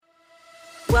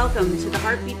Welcome to the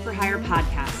Heartbeat for Hire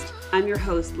podcast. I'm your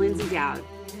host, Lindsay Dowd.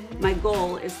 My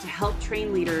goal is to help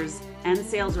train leaders and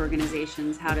sales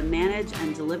organizations how to manage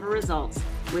and deliver results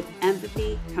with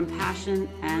empathy, compassion,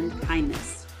 and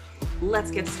kindness. Let's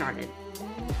get started.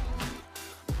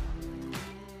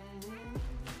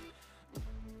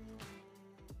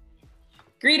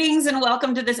 Greetings and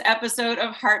welcome to this episode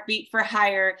of Heartbeat for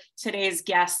Hire. Today's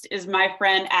guest is my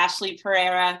friend, Ashley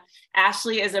Pereira.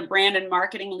 Ashley is a brand and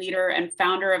marketing leader and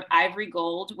founder of Ivory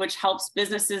Gold, which helps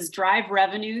businesses drive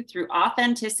revenue through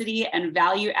authenticity and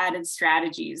value-added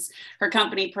strategies. Her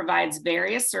company provides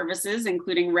various services,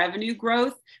 including revenue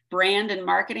growth, brand and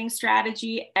marketing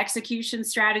strategy, execution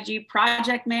strategy,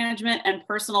 project management, and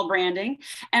personal branding.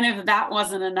 And if that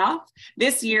wasn't enough,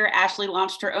 this year, Ashley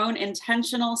launched her own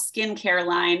intentional skincare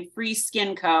line, Free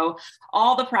Skin Co.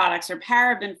 All the products are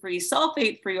paraben-free,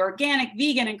 sulfate-free, organic,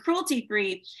 vegan, and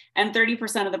cruelty-free. And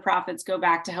 30% of the profits go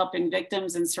back to helping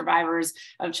victims and survivors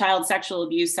of child sexual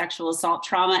abuse, sexual assault,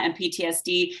 trauma, and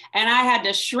PTSD. And I had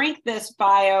to shrink this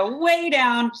bio way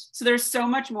down. So there's so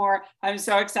much more. I'm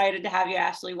so excited to have you,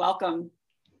 Ashley. Welcome.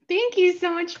 Thank you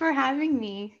so much for having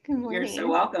me. Good morning. You're so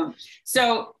welcome.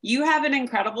 So you have an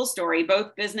incredible story,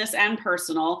 both business and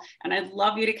personal. And I'd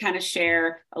love you to kind of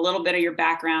share a little bit of your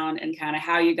background and kind of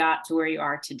how you got to where you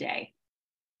are today.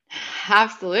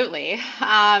 Absolutely.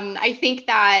 I think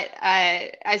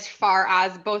that as far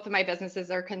as both of my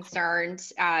businesses are concerned,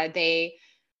 they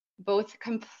both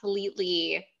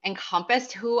completely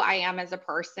encompassed who I am as a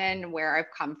person, where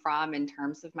I've come from in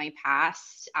terms of my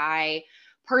past. I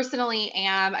personally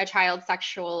am a child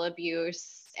sexual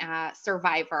abuse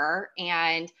survivor,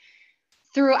 and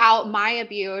throughout my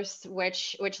abuse,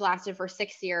 which lasted for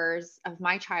 6 years of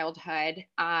my childhood,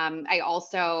 I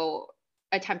also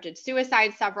attempted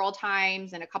suicide several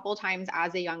times and a couple of times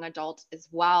as a young adult as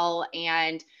well,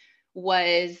 and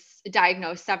was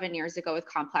diagnosed 7 years ago with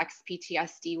complex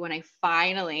PTSD when I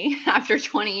finally, after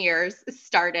 20 years,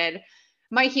 started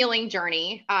my healing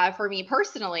journey for me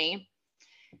personally.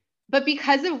 But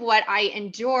because of what I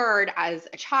endured as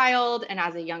a child and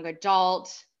as a young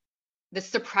adult, the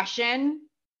suppression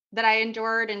that I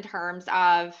endured in terms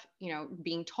of,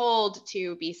 being told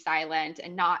to be silent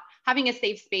and not having a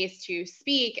safe space to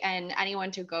speak and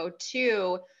anyone to go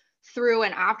to through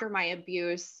and after my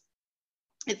abuse,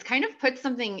 it's kind of put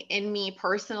something in me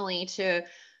personally to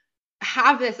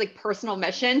have this personal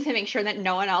mission to make sure that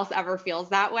no one else ever feels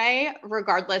that way,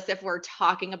 regardless if we're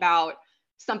talking about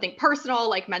something personal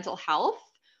like mental health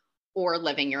or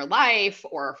living your life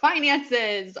or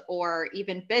finances or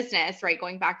even business, right?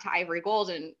 Going back to Ivory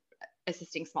Gold and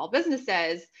assisting small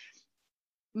businesses,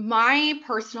 my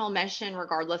personal mission,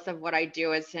 regardless of what I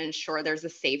do, is to ensure there's a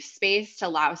safe space to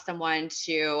allow someone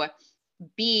to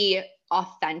be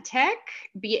authentic,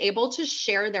 be able to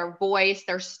share their voice,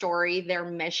 their story, their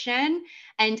mission,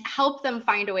 and help them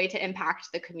find a way to impact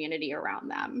the community around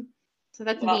them. So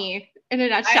that's me in a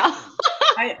nutshell.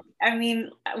 I mean,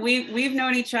 we've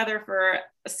known each other for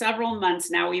several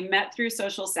months now. We met through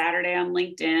Social Saturday on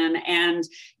LinkedIn, and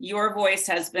your voice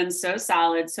has been so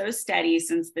solid, so steady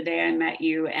since the day I met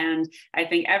you. And I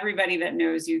think everybody that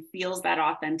knows you feels that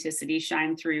authenticity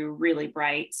shine through really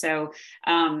bright. So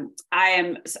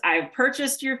I've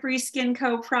purchased your Free Skin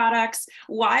Co. products.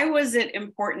 Why was it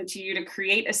important to you to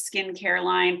create a skincare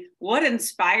line? What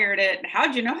inspired it?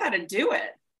 How'd you know how to do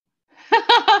it?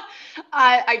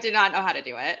 I did not know how to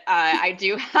do it. I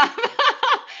do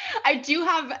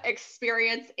have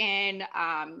experience in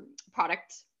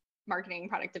product marketing,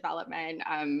 product development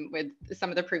with some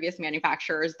of the previous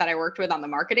manufacturers that I worked with on the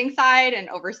marketing side and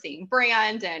overseeing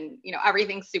brand and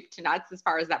everything soup to nuts as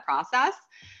far as that process.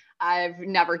 I've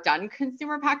never done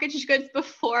consumer packaged goods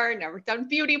before, never done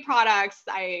beauty products.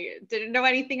 I didn't know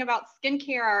anything about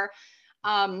skincare.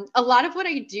 A lot of what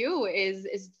I do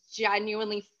is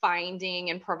genuinely finding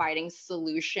and providing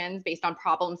solutions based on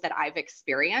problems that I've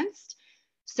experienced.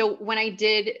 So when I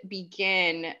did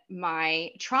begin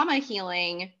my trauma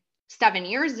healing 7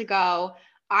 years ago,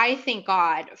 I thank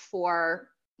God for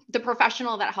the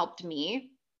professional that helped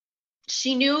me.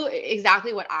 She knew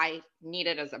exactly what I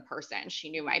needed as a person. She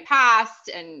knew my past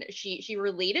and she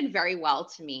related very well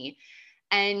to me.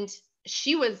 And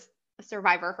she was a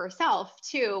survivor herself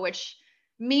too, which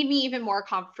made me even more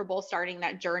comfortable starting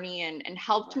that journey and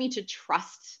helped me to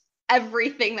trust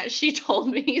everything that she told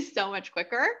me so much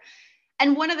quicker.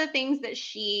 And one of the things that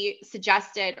she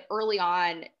suggested early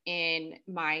on in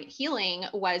my healing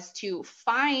was to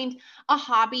find a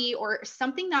hobby or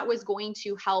something that was going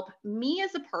to help me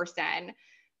as a person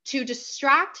to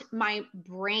distract my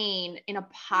brain in a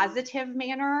positive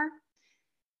manner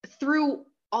through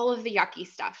all of the yucky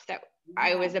stuff that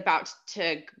I was about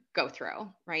to go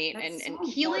through, right? That's And so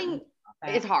healing important.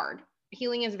 Okay. is hard.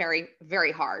 Healing is very,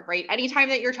 very hard, right? Anytime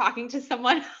that you're talking to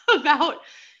someone about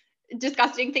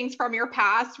disgusting things from your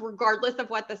past, regardless of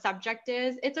what the subject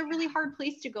is, it's a really hard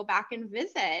place to go back and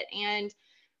visit. And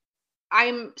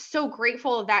I'm so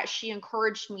grateful that she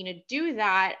encouraged me to do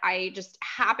that. I just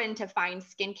happened to find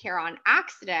skincare on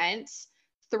accident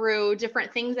through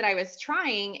different things that I was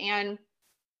trying. And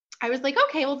I was like,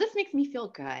 okay, well, this makes me feel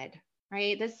good,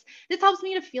 right? This helps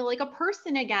me to feel like a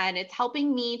person again. It's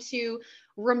helping me to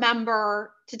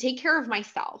remember to take care of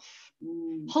myself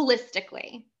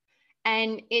holistically.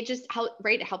 And it just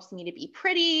right? It helps me to be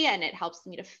pretty and it helps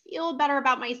me to feel better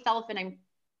about myself. And I'm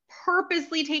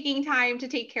purposely taking time to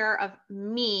take care of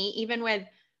me, even with,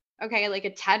 okay, like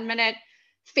a 10-minute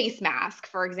face mask,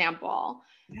 for example.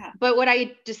 Yeah. But what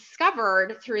I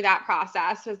discovered through that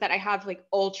process was that I have like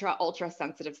ultra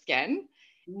sensitive skin.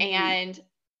 And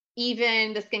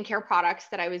even the skincare products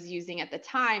that I was using at the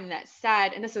time that said,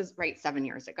 and this was right 7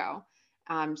 years ago.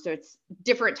 So it's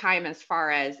different time as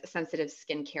far as sensitive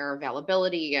skincare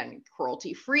availability and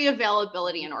cruelty-free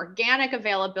availability and organic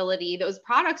availability. Those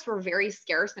products were very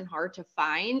scarce and hard to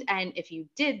find. And if you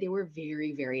did, they were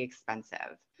very, very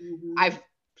expensive. I've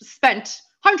spent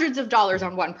hundreds of dollars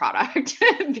on one product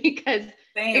because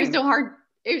it was so hard.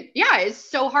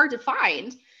 It's so hard to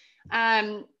find.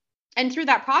 And through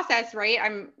that process, right,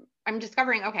 I'm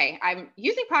discovering, okay, I'm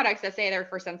using products that say they're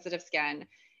for sensitive skin,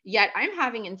 yet I'm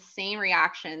having insane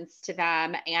reactions to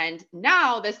them. And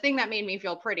now this thing that made me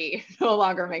feel pretty no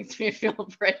longer makes me feel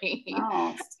pretty.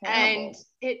 Oh, it's And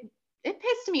terrible. it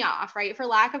pissed me off, right? For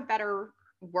lack of better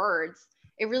words,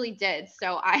 it really did.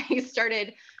 So I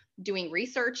started doing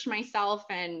research myself,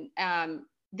 and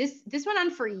this went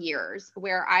on for years,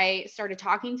 where I started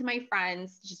talking to my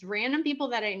friends, just random people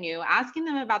that I knew, asking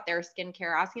them about their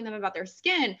skincare, asking them about their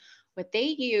skin, what they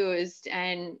used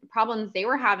and problems they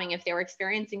were having, if they were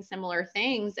experiencing similar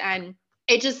things. And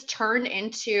it just turned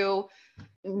into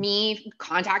me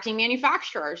contacting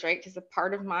manufacturers, right? Because a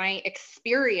part of my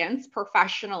experience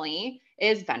professionally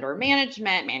is vendor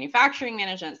management, manufacturing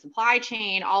management, supply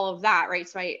chain, all of that, right?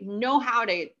 So I know how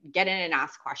to get in and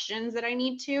ask questions that I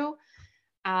need to.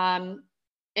 And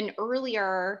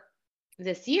earlier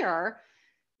this year,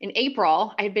 in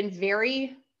April, I had been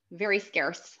very, very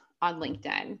scarce on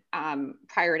LinkedIn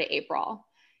prior to April.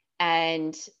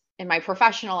 And in my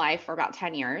professional life for about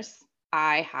 10 years,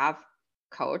 I have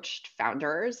coached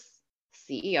founders,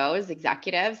 CEOs,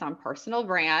 executives on personal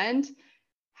brand,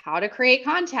 how to create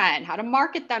content, how to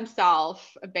market themselves.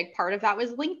 A big part of that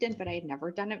was LinkedIn, but I had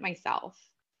never done it myself.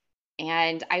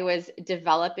 And I was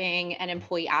developing an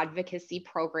employee advocacy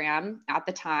program at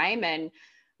the time and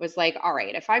was like, all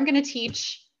right, if I'm going to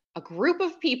teach a group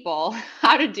of people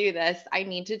how to do this, I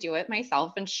need to do it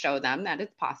myself and show them that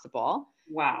it's possible.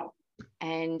 Wow.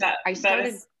 And That I that started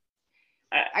is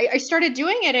I started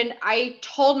doing it, and I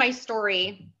told my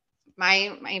story,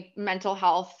 my mental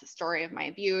health story of my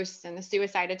abuse and the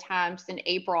suicide attempts in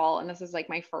April. And this is like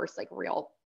my first like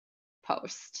real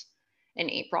post in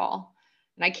April.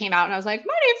 And I came out and I was like,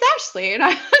 my name's Ashley and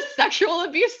I'm a sexual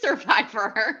abuse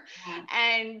survivor.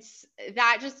 And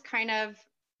that just kind of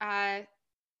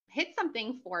hit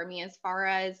something for me as far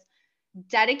as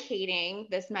dedicating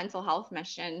this mental health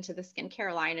mission to the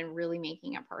skincare line and really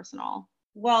making it personal.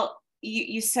 Well,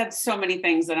 you said so many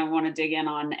things that I want to dig in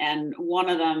on. And one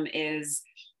of them is,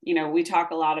 we talk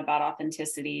a lot about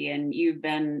authenticity, and you've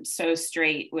been so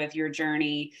straight with your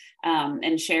journey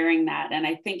and sharing that. And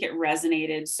I think it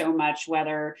resonated so much,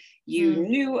 whether you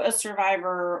knew a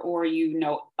survivor or you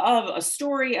know of a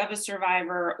story of a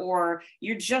survivor, or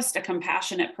you're just a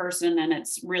compassionate person and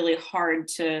it's really hard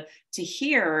to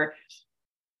hear.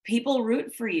 People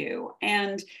root for you.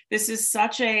 And this is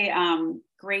such a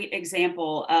great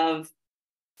example of,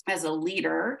 as a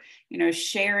leader,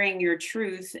 sharing your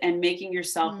truth and making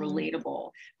yourself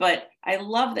relatable. But I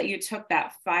love that you took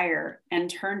that fire and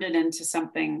turned it into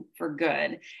something for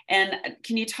good. And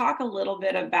can you talk a little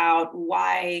bit about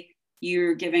why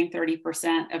you're giving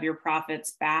 30% of your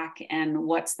profits back, and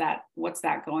what's that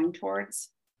going towards?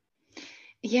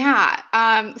 Yeah.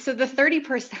 So the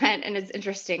 30%, and it's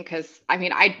interesting because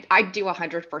I'd do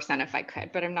 100% if I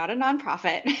could, but I'm not a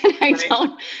nonprofit.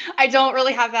 I don't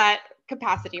really have that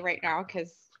capacity right now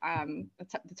because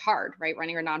it's hard, right?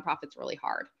 Running a nonprofit's really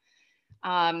hard.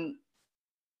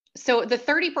 So the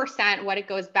 30%, what it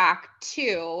goes back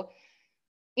to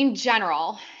in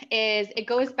general is it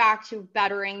goes back to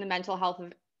bettering the mental health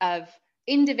of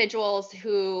individuals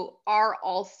who are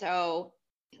also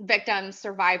victims,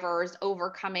 survivors,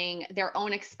 overcoming their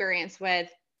own experience with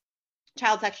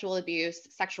child sexual abuse,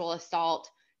 sexual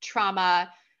assault, trauma,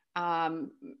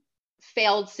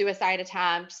 failed suicide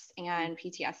attempts, and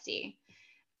PTSD.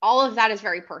 All of that is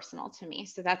very personal to me.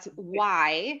 So that's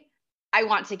why I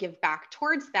want to give back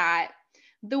towards that.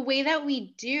 The way that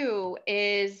we do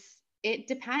is it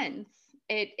depends.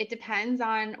 It depends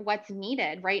on what's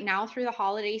needed right now through the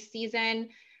holiday season.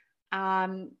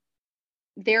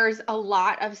 There's a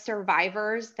lot of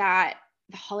survivors that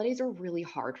the holidays are really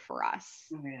hard for us.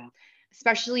 Oh, yeah.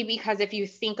 Especially because if you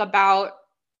think about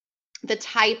the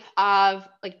type of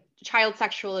like child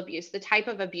sexual abuse, the type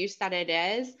of abuse that it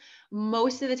is,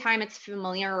 most of the time it's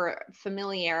familiar,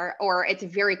 or it's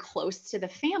very close to the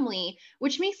family,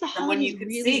 which makes the holidays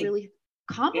really, really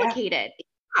complicated.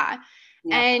 Yeah.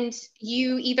 Yeah. And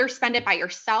you either spend it by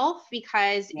yourself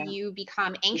because you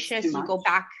become anxious, you go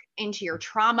back into your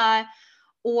trauma,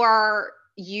 or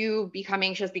you become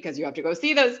anxious because you have to go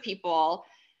see those people.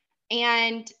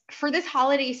 And for this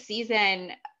holiday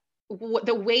season,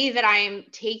 the way that I'm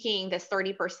taking this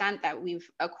 30% that we've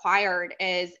acquired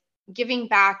is giving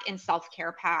back in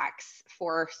self-care packs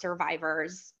for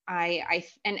survivors. I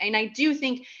do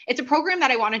think it's a program that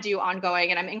I want to do ongoing,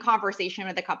 and I'm in conversation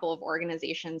with a couple of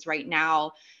organizations right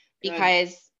now. Good.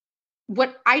 Because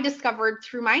what I discovered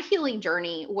through my healing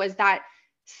journey was that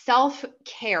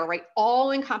self-care, right?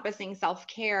 All encompassing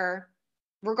self-care,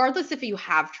 regardless if you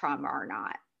have trauma or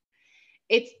not,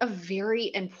 it's a very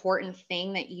important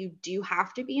thing that you do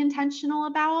have to be intentional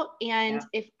about. And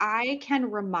if I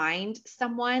can remind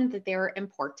someone that they're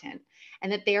important and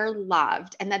that they're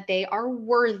loved and that they are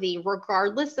worthy,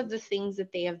 regardless of the things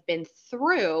that they have been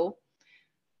through,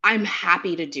 I'm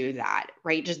happy to do that,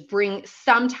 right? Just bring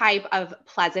some type of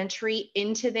pleasantry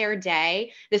into their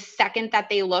day. The second that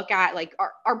they look at, like,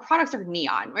 our products are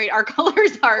neon, right? Our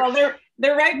colors are. Well,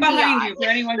 they're right behind you for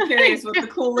anyone curious what the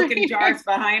cool looking jars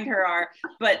behind her are.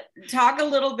 But talk a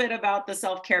little bit about the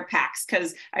self-care packs,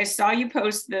 because I saw you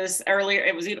post this earlier.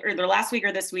 It was either last week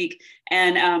or this week.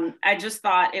 And I just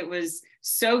thought it was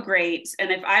so great.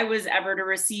 And if I was ever to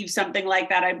receive something like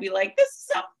that, I'd be like, this is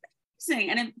so amazing.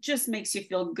 And it just makes you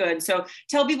feel good. So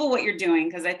tell people what you're doing,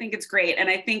 because I think it's great. And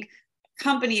I think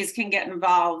companies can get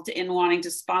involved in wanting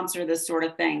to sponsor this sort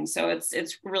of thing. So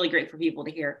it's really great for people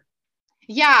to hear.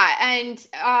 Yeah. And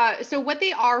so what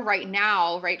they are right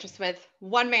now, right, just with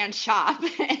one man shop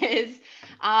is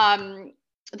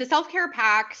the self-care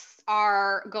packs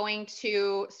are going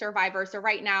to survivors. So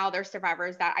right now there's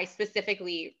survivors that I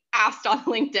specifically asked on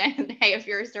LinkedIn, hey, if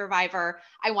you're a survivor,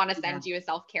 I want to send you a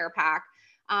self-care pack.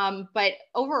 But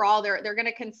overall, they're going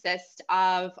to consist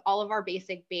of all of our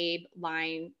Basic Babe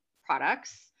line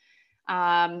products,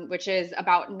 which is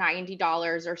about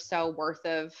 $90 or so worth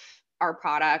of our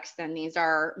products. And these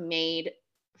are made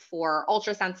for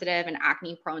ultra sensitive and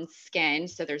acne prone skin.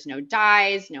 So there's no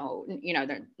dyes,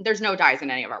 there's no dyes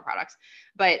in any of our products,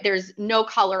 but there's no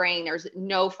coloring, there's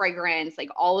no fragrance. Like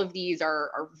all of these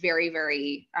are very,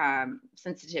 very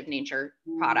sensitive nature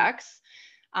products.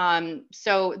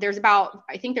 So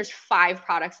I think there's 5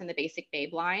 products in the Basic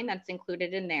Babe line that's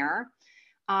included in there.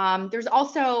 There's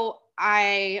also,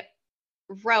 I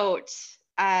wrote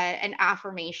an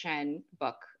affirmation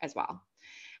book as well.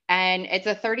 And it's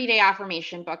a 30-day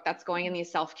affirmation book that's going in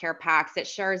these self-care packs. It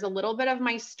shares a little bit of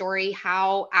my story,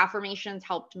 how affirmations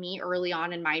helped me early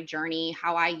on in my journey,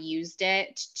 how I used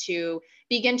it to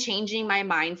begin changing my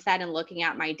mindset and looking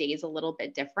at my days a little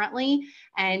bit differently,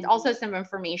 and also some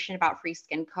information about Free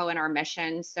Skin Co. and our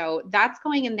mission. So that's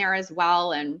going in there as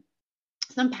well, and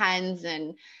some pens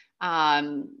and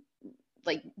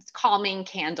like calming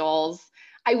candles.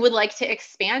 I would like to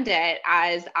expand it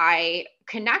as I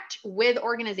connect with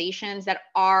organizations that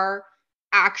are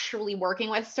actually working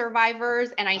with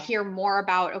survivors, and I hear more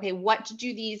about, okay, what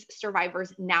do these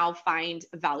survivors now find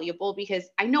valuable? Because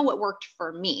I know what worked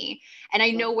for me and I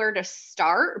know where to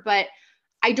start, but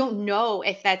I don't know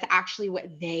if that's actually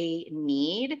what they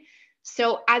need.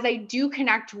 So as I do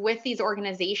connect with these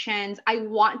organizations, I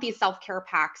want these self-care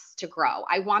packs to grow.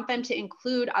 I want them to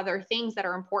include other things that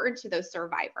are important to those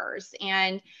survivors.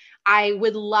 And I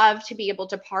would love to be able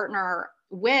to partner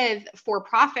with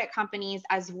for-profit companies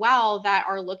as well that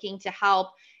are looking to help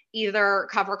either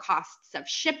cover costs of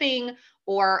shipping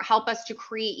or help us to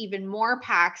create even more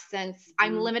packs, since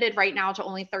I'm limited right now to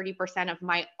only 30% of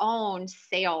my own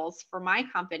sales for my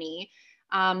company.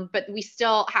 But we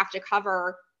still have to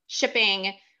cover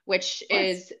shipping, which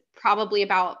is probably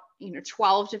about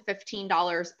 $12 to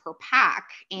 $15 per pack,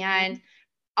 and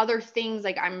other things.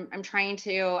 Like I'm trying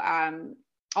to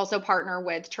also partner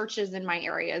with churches in my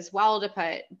area as well to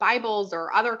put Bibles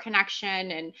or other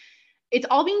connection, and it's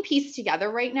all being pieced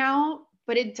together right now.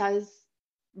 But it does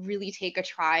really take a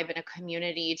tribe and a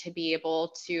community to be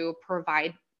able to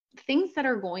provide things that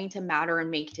are going to matter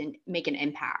and make an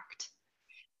impact.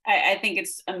 I think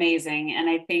it's amazing. And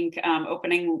I think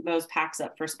opening those packs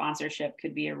up for sponsorship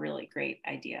could be a really great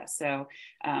idea. So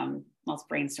let's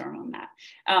brainstorm on that.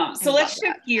 So let's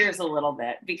shift gears a little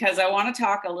bit, because I want to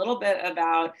talk a little bit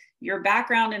about your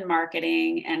background in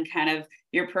marketing and kind of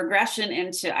your progression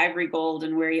into Ivory Gold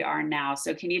and where you are now.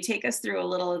 So can you take us through a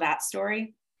little of that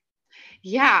story?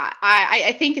 Yeah,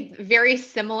 I think very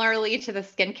similarly to the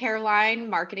skincare line,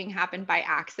 marketing happened by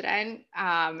accident.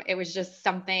 It was just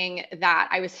something that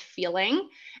I was feeling,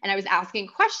 and I was asking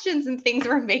questions, and things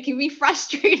were making me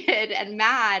frustrated and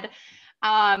mad.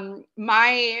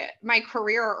 My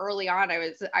career early on,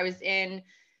 I was in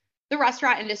the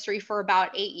restaurant industry for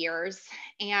about 8 years,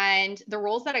 and the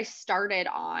roles that I started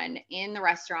on in the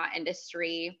restaurant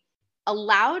industry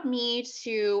allowed me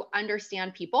to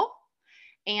understand people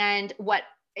and what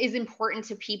is important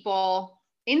to people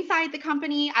inside the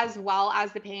company, as well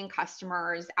as the paying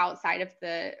customers outside of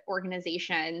the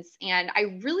organizations. And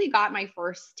I really got my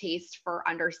first taste for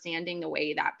understanding the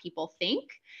way that people think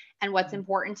and what's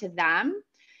important to them.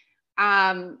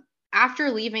 After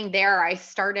leaving there, I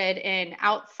started in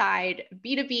outside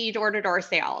B2B door-to-door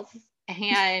sales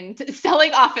and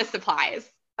selling office supplies,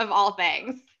 of all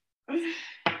things.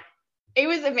 It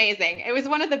was amazing. It was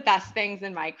one of the best things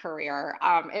in my career.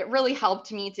 It really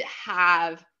helped me to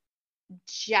have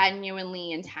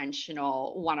genuinely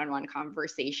intentional one-on-one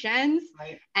conversations.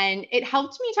 Right. And it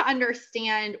helped me to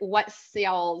understand what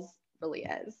sales really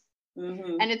is.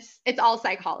 Mm-hmm. And it's all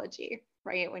psychology,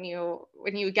 right? When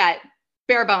you get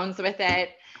bare bones with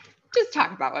it, just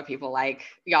talk about what people like,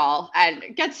 y'all,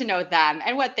 and get to know them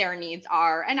and what their needs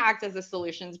are, and act as a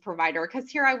solutions provider. Because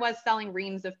here I was selling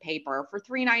reams of paper for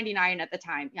 $3.99 at the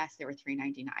time. Yes, they were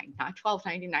 $3.99, not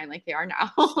 $12.99 like they are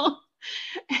now.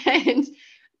 And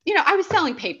I was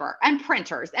selling paper and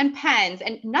printers and pens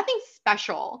and nothing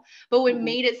special. But what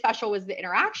made it special was the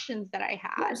interactions that I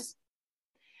had.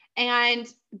 And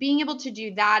being able to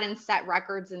do that and set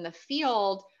records in the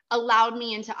field allowed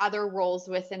me into other roles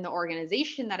within the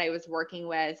organization that I was working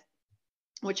with,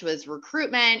 which was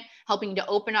recruitment, helping to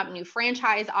open up new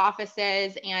franchise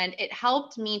offices. And it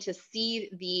helped me to see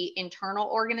the internal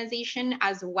organization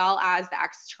as well as the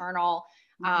external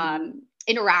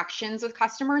interactions with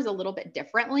customers a little bit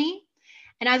differently.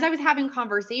 And as I was having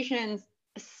conversations,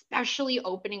 especially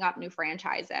opening up new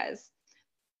franchises,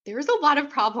 there's a lot of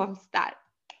problems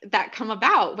that come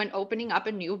about when opening up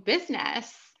a new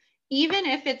business. Even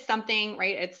if it's something,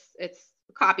 right, it's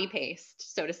copy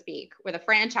paste, so to speak, with a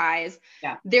franchise,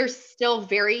 there's still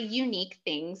very unique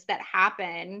things that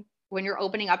happen when you're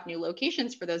opening up new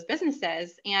locations for those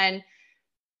businesses. And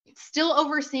still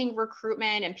overseeing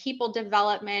recruitment and people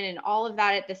development and all of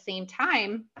that at the same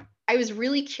time, I was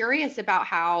really curious about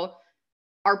how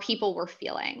our people were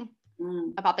feeling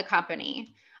about the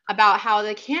company, about how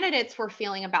the candidates were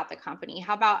feeling about the company,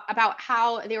 about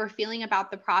how they were feeling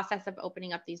about the process of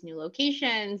opening up these new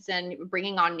locations and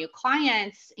bringing on new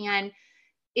clients. And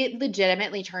it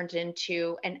legitimately turned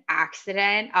into an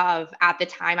accident of, at the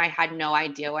time, I had no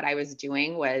idea what I was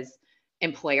doing was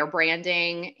employer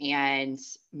branding and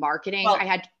marketing. I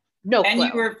had no clue. And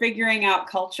you were figuring out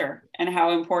culture and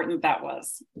how important that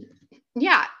was.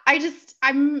 Yeah,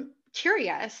 I'm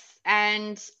curious.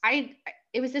 And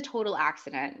it was a total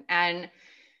accident. And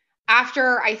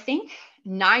after, I think,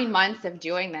 9 months of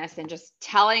doing this and just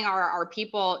telling our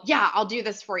people, yeah, I'll do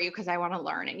this for you because I want to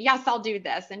learn. And yes, I'll do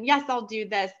this. And yes, I'll do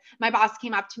this. My boss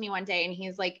came up to me one day and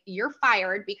he's like, you're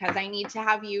fired because I need to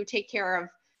have you take care of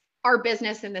our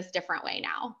business in this different way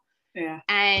now. Yeah.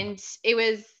 And it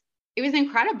was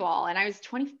incredible. And I was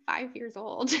 25 years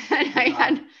old and I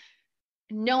had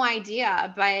no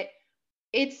idea, but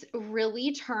it's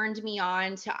really turned me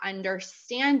on to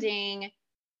understanding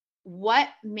what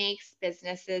makes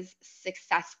businesses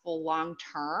successful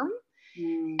long-term.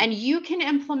 And you can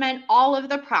implement all of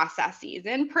the processes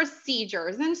and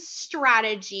procedures and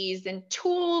strategies and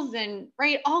tools and,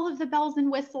 right, all of the bells and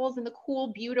whistles and the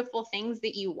cool, beautiful things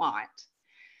that you want.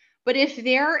 But if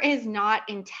there is not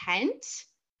intent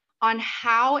on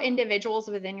how individuals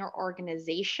within your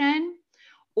organization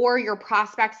or your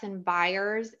prospects and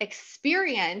buyers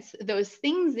experience those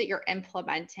things that you're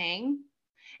implementing,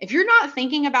 if you're not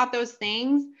thinking about those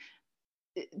things,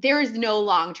 there is no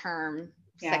long-term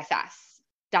success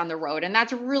down the road. And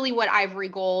that's really what Ivory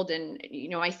Gold and,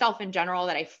 myself in general,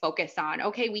 that I focus on.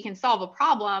 Okay, we can solve a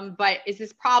problem, but is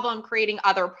this problem creating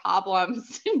other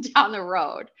problems down the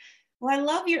road? Well,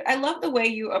 I love the way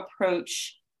you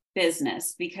approach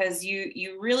business, because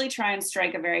you really try and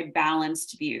strike a very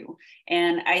balanced view.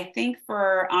 And I think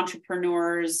for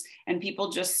entrepreneurs and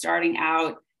people just starting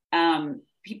out,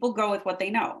 people go with what they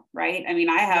know, right? I mean,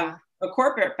 I have Yeah. a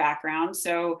corporate background,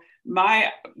 so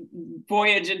my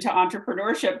voyage into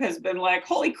entrepreneurship has been like,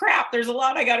 holy crap, there's a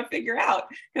lot I got to figure out,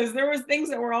 because there was things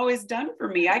that were always done for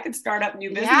me. I could start up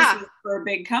new Yeah. businesses for a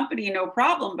big company, no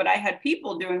problem, but I had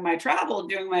people doing my travel,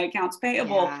 doing my accounts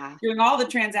payable, Yeah. doing all the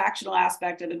transactional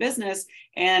aspect of the business,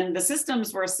 and the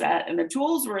systems were set and the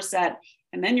tools were set,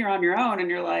 and then you're on your own and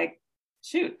you're like,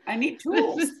 shoot, I need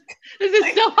tools. This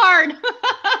is so hard.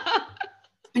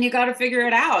 And you got to figure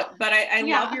it out. But I love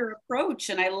Yeah. your approach,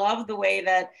 and I love the way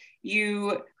that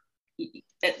you,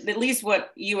 at least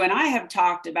what you and I have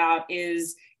talked about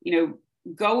is,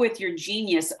 go with your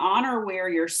genius, honor where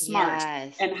you're smart,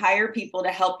 Yes. and hire people to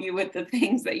help you with the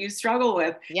things that you struggle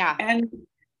with. Yeah. And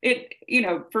it,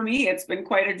 for me, it's been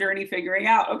quite a journey figuring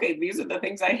out, okay, these are the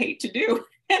things I hate to do.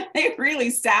 And they really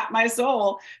sap my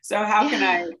soul. So how can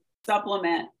I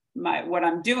supplement what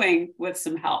I'm doing with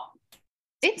some help?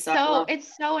 It's So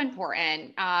so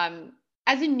important.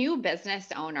 As a new business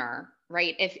owner,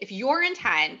 right? If your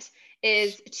intent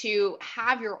is to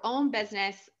have your own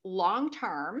business long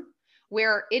term,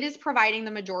 where it is providing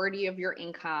the majority of your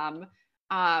income,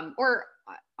 or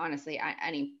honestly,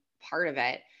 any part of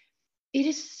it, it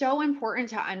is so important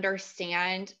to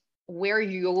understand where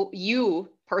you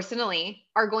personally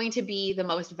are going to be the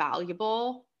most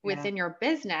valuable within your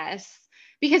business,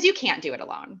 because you can't do it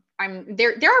alone.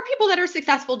 There are people that are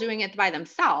successful doing it by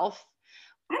themselves,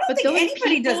 I don't but think those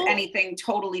anybody does people, anything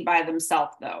totally by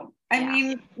themselves, though. I yeah,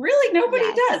 mean, really, nobody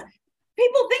yes, does.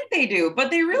 People think they do,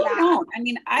 but they really yeah, don't. I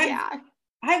mean, yeah,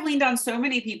 I've leaned on so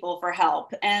many people for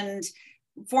help and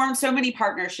formed so many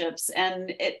partnerships.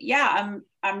 And I'm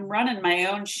running my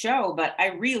own show, but I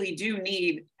really do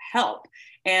need help.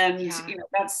 And yeah.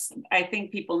 I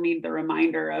think people need the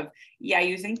reminder of,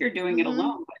 you think you're doing it Hmm.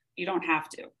 alone, but you don't have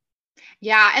to.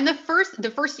 Yeah, and the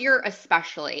first year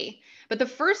especially, but the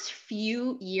first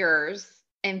few years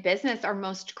in business are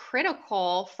most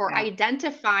critical for Yeah,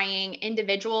 identifying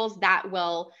individuals that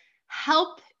will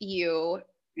help you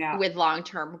yeah, with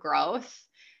long-term growth,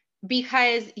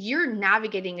 because you're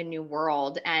navigating a new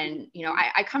world. And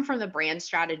I come from the brand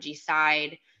strategy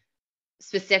side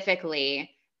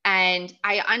specifically, and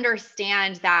I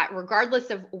understand that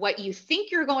regardless of what you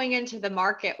think you're going into the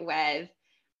market with,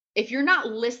 if you're not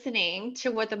listening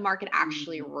to what the market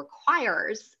actually mm,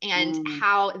 requires and mm,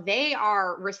 how they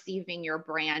are receiving your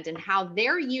brand and how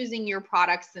they're using your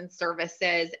products and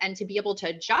services, and to be able to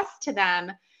adjust to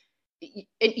them,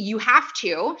 you have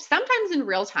to, sometimes in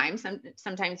real time,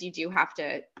 sometimes you do have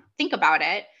to think about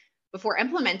it before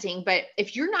implementing. But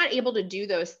if you're not able to do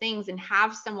those things and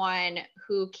have someone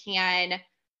who can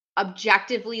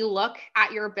objectively look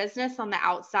at your business on the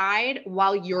outside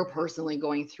while you're personally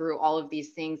going through all of these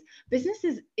things, business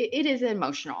it is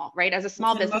emotional, right? As a it's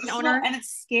small business emotional owner, and it's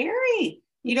scary.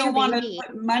 You it's your don't want to baby.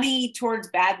 put money towards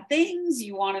bad things.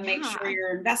 You want to make sure Yeah.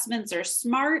 your investments are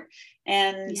smart,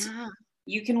 and Yeah.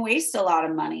 you can waste a lot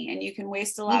of money and you can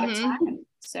waste a lot of Hmm. time.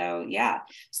 So, yeah.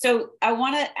 So, I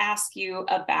want to ask you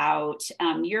about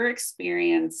your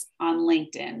experience on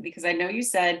LinkedIn, because I know you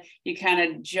said you kind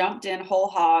of jumped in whole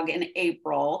hog in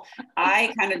April.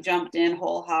 I kind of jumped in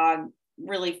whole hog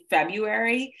really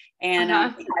February. And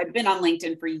Uh-huh. I've been on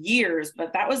LinkedIn for years,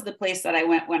 but that was the place that I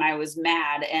went when I was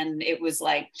mad. And it was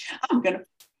like, I'm going to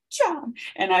job.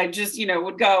 And I just,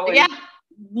 would go Yeah. and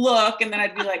look, and then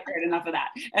I'd be like, all right, enough of that.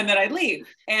 And then I'd leave.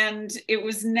 And it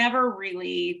was never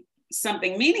really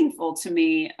something meaningful to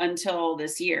me until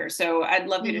this year. So I'd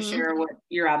love you to Hmm. share what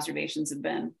your observations have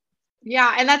been.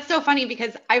 Yeah, and that's so funny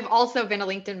because I've also been a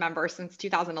LinkedIn member since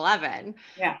 2011.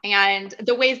 Yeah. And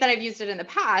the ways that I've used it in the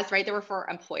past, right, they were for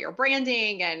employer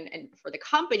branding and for the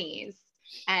companies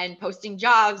and posting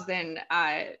jobs and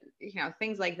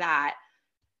things like that.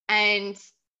 And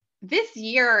this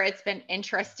year it's been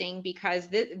interesting because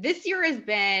this year has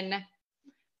been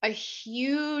a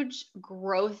huge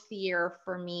growth year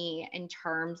for me in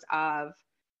terms of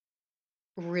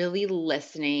really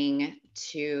listening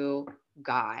to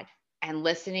God and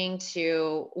listening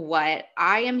to what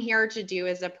I am here to do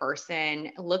as a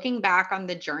person, looking back on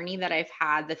the journey that I've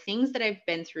had, the things that I've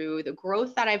been through, the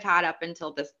growth that I've had up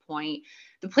until this point,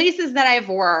 the places that I've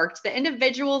worked, the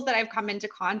individuals that I've come into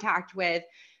contact with.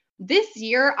 This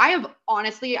year, I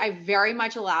very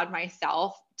much allowed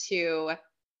myself to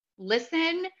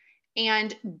listen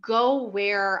and go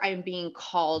where I'm being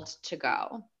called to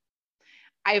go.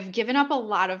 I've given up a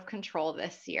lot of control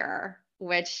this year,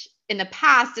 which in the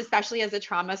past, especially as a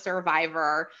trauma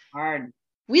survivor, Hard.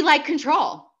 we like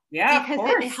control Yeah, of because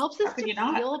it course. helps How us could to you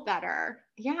not? feel better.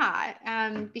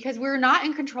 Yeah. Because we're not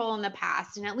in control in the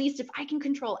past. And at least if I can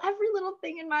control every little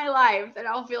thing in my life, then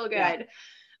I'll feel Yeah. good.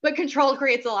 but control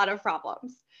creates a lot of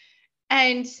problems.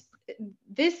 And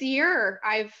this year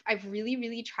I've really,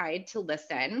 really tried to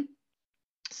listen.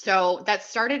 So that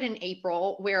started in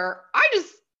April, where I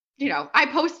just, I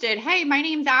posted, hey, my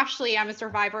name's Ashley. I'm a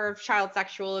survivor of child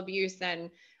sexual abuse and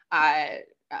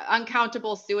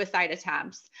uncountable suicide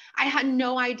attempts. I had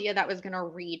no idea that was going to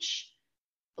reach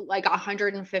like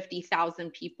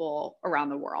 150,000 people around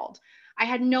the world. I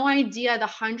had no idea the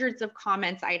hundreds of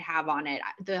comments I'd have on it,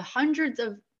 the hundreds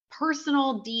of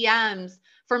personal DMs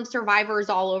from survivors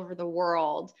all over the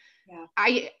world. Yeah.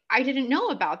 I didn't know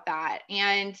about that.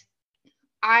 And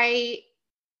I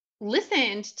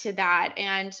listened to that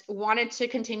and wanted to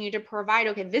continue to provide,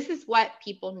 okay, this is what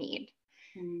people need.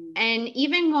 And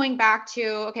even going back to,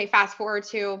 okay, fast forward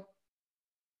to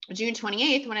June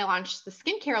 28th, when I launched the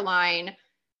skincare line,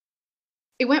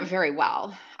 it went very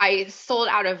well. I sold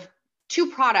out of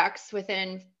 2 products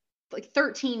within like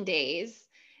 13 days.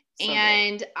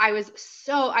 And great.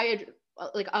 I had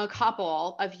like a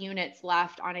couple of units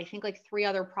left on, I think, like 3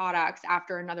 other products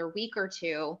after another week or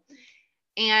 2.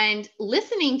 And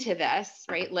listening to this,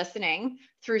 right? Listening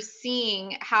through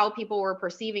seeing how people were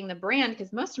perceiving the brand,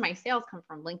 because most of my sales come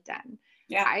from LinkedIn.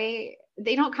 Yeah.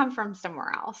 They don't come from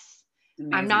somewhere else.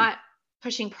 Amazing. I'm not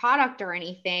pushing product or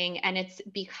anything. And it's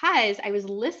because I was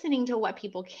listening to what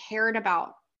people cared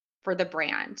about for the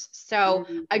brand. So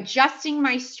adjusting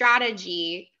my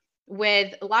strategy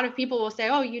with a lot of people will say,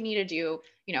 oh, you need to do,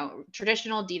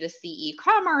 traditional D2C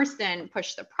e-commerce and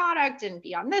push the product and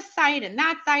be on this site and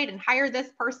that site and hire this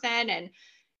person. And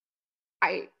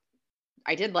I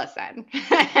did listen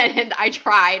and I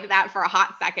tried that for a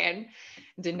hot second.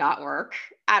 Did not work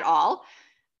at all.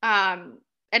 And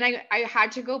I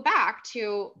had to go back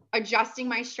to adjusting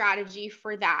my strategy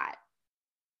for that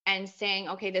and saying,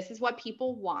 okay, this is what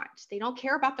people want. They don't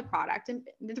care about the product, and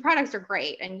the products are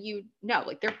great. And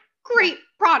like they're great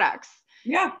products.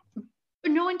 Yeah.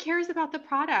 But no one cares about the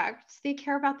product. They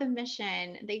care about the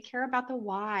mission. They care about the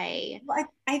why. Well,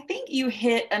 I think you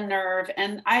hit a nerve,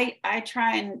 and I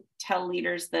try and tell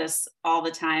leaders this all the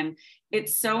time.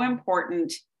 It's so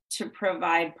important to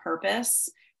provide purpose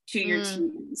to your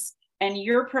teams, and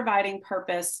you're providing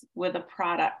purpose with a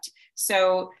product.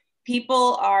 So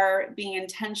people are being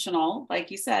intentional, like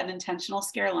you said, intentional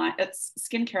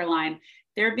skincare line.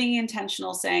 They're being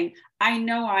intentional, saying, I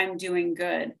know I'm doing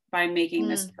good by making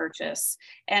this purchase.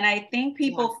 And I think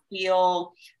people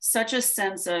feel such a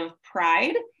sense of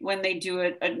pride when they do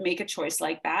it, make a choice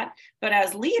like that. But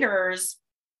as leaders,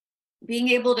 being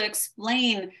able to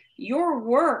explain your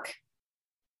work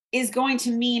is going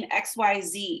to mean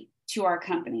XYZ to our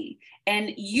company.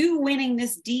 And you winning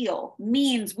this deal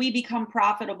means we become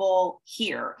profitable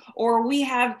here, or we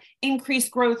have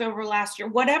increased growth over last year,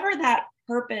 whatever that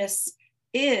purpose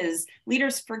is.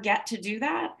 Leaders forget to do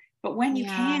that, but when you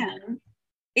can,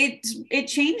 it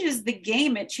changes the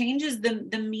game. It changes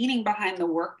the meaning behind the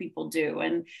work people do.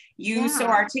 And you so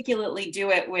articulately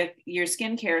do it with your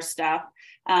skincare stuff,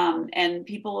 and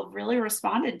people have really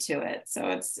responded to it. So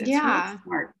it's really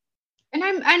smart. And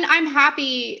I'm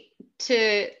happy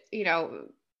to,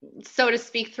 so to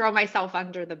speak, throw myself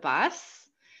under the bus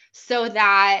so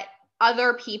that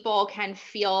other people can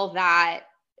feel that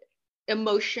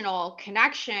emotional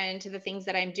connection to the things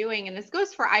that I'm doing. And this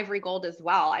goes for Ivory Gold as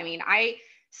well. I mean, I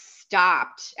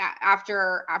stopped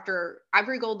after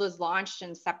Ivory Gold was launched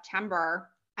in September,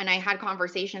 and I had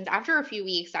conversations after a few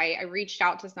weeks. I reached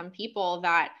out to some people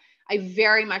that I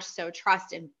very much so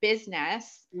trust in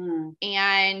business.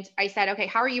 And I said, okay,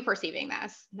 how are you perceiving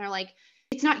this? And they're like,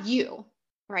 it's not you,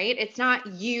 right? It's not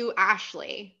you,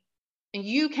 Ashley. And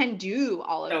you can do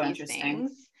all of these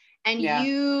things. And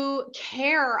you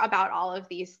care about all of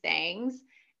these things.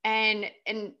 And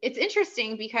it's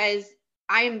interesting because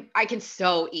I can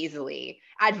so easily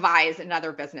advise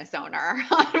another business owner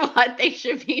on what they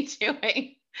should be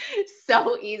doing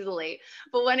so easily.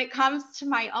 But when it comes to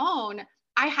my own,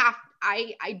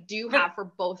 I do have for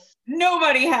both.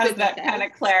 Nobody has businesses. That kind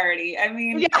of clarity. I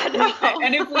mean,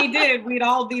 and if we did, we'd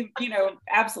all be,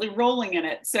 absolutely rolling in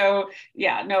it. So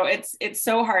it's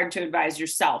so hard to advise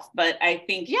yourself, but I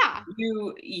think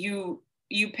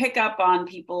you pick up on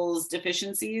people's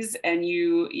deficiencies and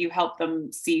you help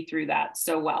them see through that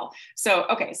so well. So,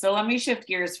 okay. So let me shift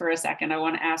gears for a second. I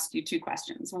want to ask you 2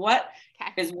 questions. What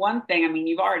is one thing, I mean,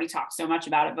 you've already talked so much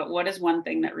about it, but what is one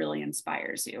thing that really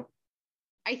inspires you?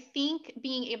 I think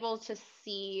being able to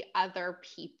see other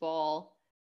people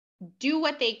do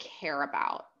what they care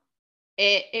about,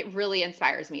 it really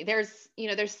inspires me. There's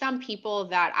some people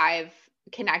that I've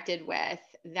connected with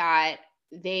that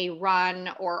they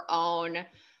run or own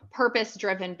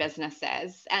purpose-driven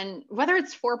businesses. And whether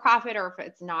it's for-profit or if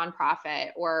it's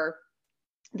nonprofit, or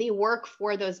they work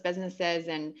for those businesses,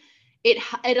 and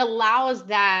it allows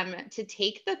them to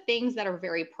take the things that are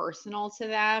very personal to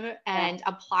them and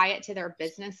apply it to their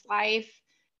business life.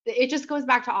 It just goes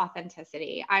back to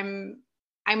authenticity. I'm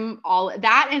all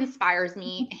that inspires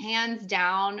me hands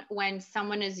down when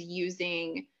someone is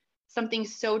using something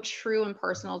so true and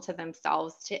personal to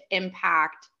themselves to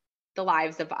impact the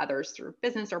lives of others through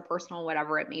business or personal,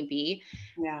 whatever it may be.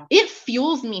 Yeah. It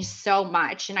fuels me so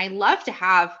much. And I love to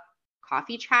have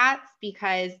coffee chats,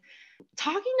 because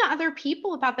talking to other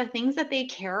people about the things that they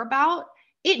care about,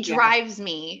 it drives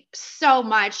me so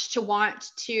much to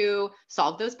want to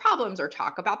solve those problems or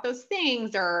talk about those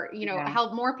things, or,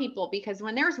 help more people, because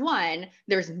when there's one,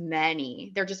 there's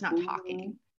many. They're just not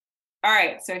talking. All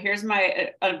right. So here's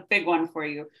a big one for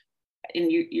you.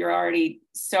 And you're already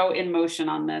so in motion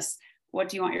on this. What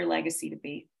do you want your legacy to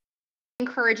be?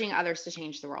 Encouraging others to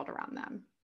change the world around them.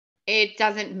 It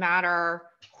doesn't matter.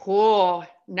 Oh,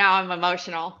 now I'm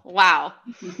emotional. Wow.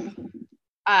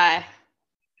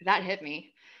 That hit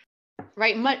me.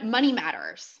 Right. Money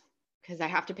matters, because I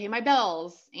have to pay my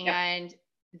bills, and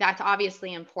that's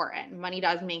obviously important. Money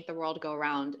does make the world go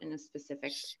round in a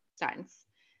specific sense,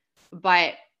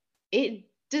 but it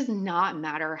does not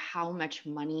matter how much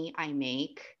money I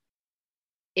make.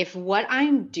 If what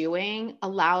I'm doing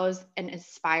allows and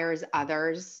inspires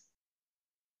others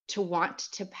to want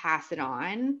to pass it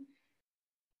on,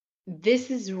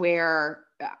 this is where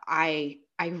I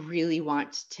really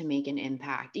want to make an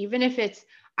impact. Even if it's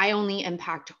I only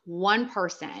impact one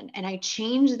person and I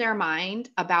change their mind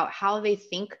about how they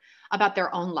think about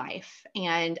their own life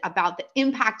and about the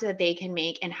impact that they can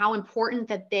make and how important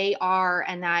that they are,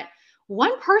 and that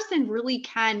one person really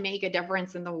can make a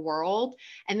difference in the world,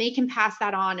 and they can pass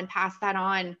that on and pass that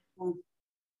on.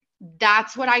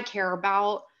 That's what I care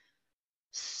about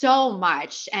so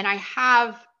much. And I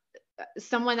have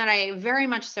someone that I very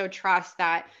much so trust,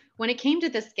 that when it came to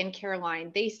the skincare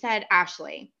line, they said,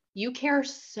 Ashley, you care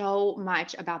so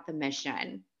much about the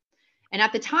mission. And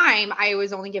at the time, I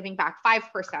was only giving back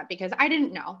 5% because I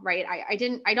didn't know, right? I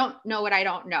don't know what I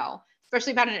don't know,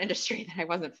 especially about an industry that I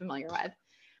wasn't familiar with.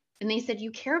 And they said,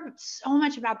 you care so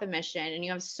much about the mission, and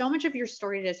you have so much of your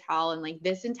story to tell. And like,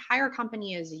 this entire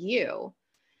company is you.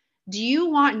 Do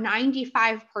you want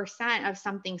 95% of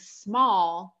something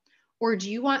small, or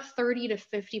do you want 30 to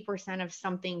 50% of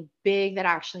something big that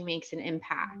actually makes an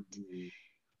impact? Mm-hmm.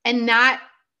 And that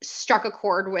struck a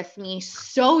chord with me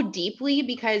so deeply,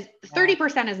 because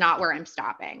 30% is not where I'm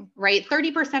stopping, right?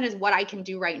 30% is what I can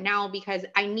do right now, because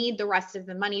I need the rest of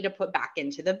the money to put back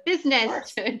into the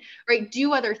business to, right,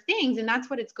 do other things. And that's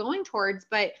what it's going towards.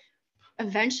 But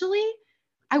eventually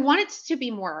I want it to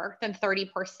be more than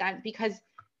 30%, because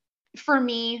for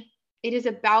me, it is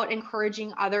about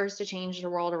encouraging others to change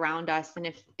the world around us. And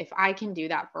if I can do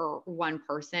that for one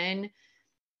person,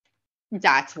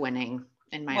 that's winning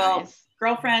in my eyes.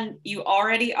 Girlfriend, you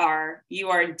already are. You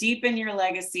are deep in your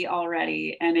legacy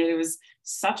already. And it was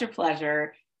such a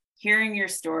pleasure hearing your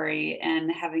story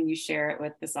and having you share it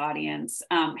with this audience.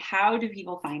 How do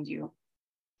people find you?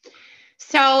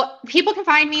 So people can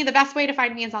find me. The best way to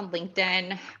find me is on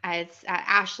LinkedIn. It's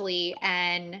Ashley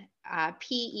N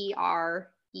Pereira.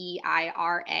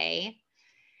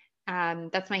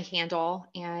 That's my handle.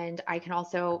 And I can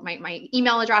also, my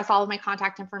email address, all of my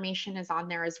contact information is on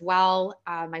there as well.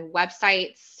 My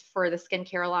websites for the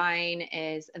skincare line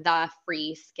is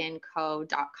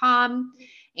thefreeskinco.com.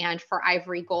 And for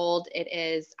Ivory Gold, it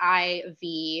is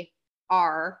ivrygold.co.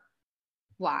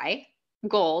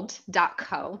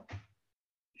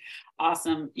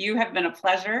 Awesome. You have been a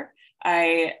pleasure.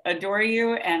 I adore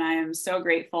you, and I am so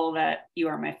grateful that you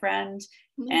are my friend.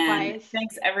 And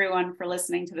thanks everyone for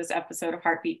listening to this episode of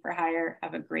Heartbeat for Hire.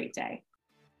 Have a great day.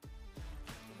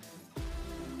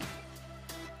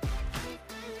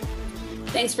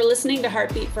 Thanks for listening to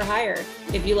Heartbeat for Hire.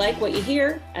 If you like what you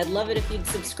hear, I'd love it if you'd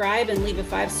subscribe and leave a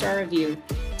 5-star review.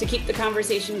 To keep the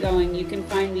conversation going, you can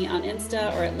find me on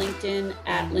Insta or at LinkedIn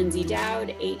at Lindsay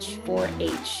Dowd,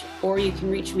 H4H, or you can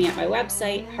reach me at my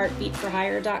website,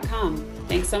 heartbeatforhire.com.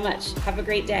 Thanks so much. Have a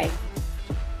great day.